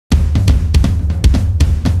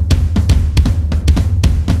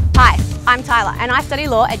I'm Tyler and I study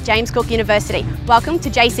law at James Cook University. Welcome to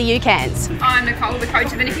JCU Cairns. I'm Nicole, the coach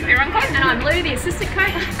of the Nicky Run Club. And I'm Lou, the assistant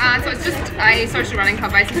coach. So it's just a social running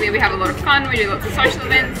club basically. We have a lot of fun, we do lots of social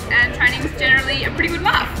events, and training is generally a pretty good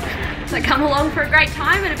laugh. So come along for a great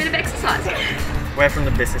time and a bit of exercise. We're from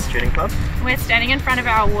the Business Student Club. We're standing in front of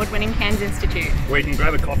our award-winning Cairns Institute, where you can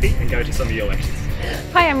grab a coffee and go to some of your lectures.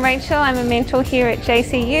 Hi, I'm Rachel. I'm a mentor here at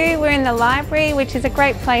JCU. We're in the library, which is a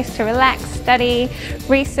great place to relax, study,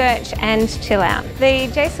 research and chill out. The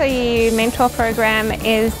JCU mentor program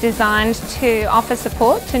is designed to offer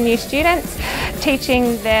support to new students,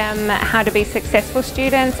 teaching them how to be successful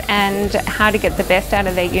students and how to get the best out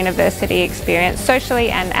of their university experience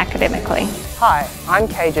socially and academically. Hi, I'm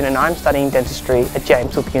Cajun and I'm studying dentistry at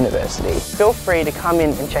James Cook University. Feel free to come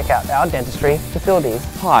in and check out our dentistry facilities.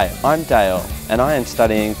 Hi, I'm Dale and I am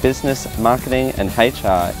studying Business, Marketing and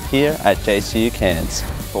HR here at JCU Cairns.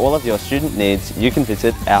 For all of your student needs, you can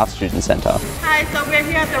visit our student centre. Hi, so we're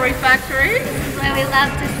here at the refectory. Where we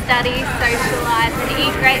love to study, socialise and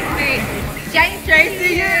eat great food.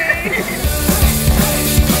 JCU!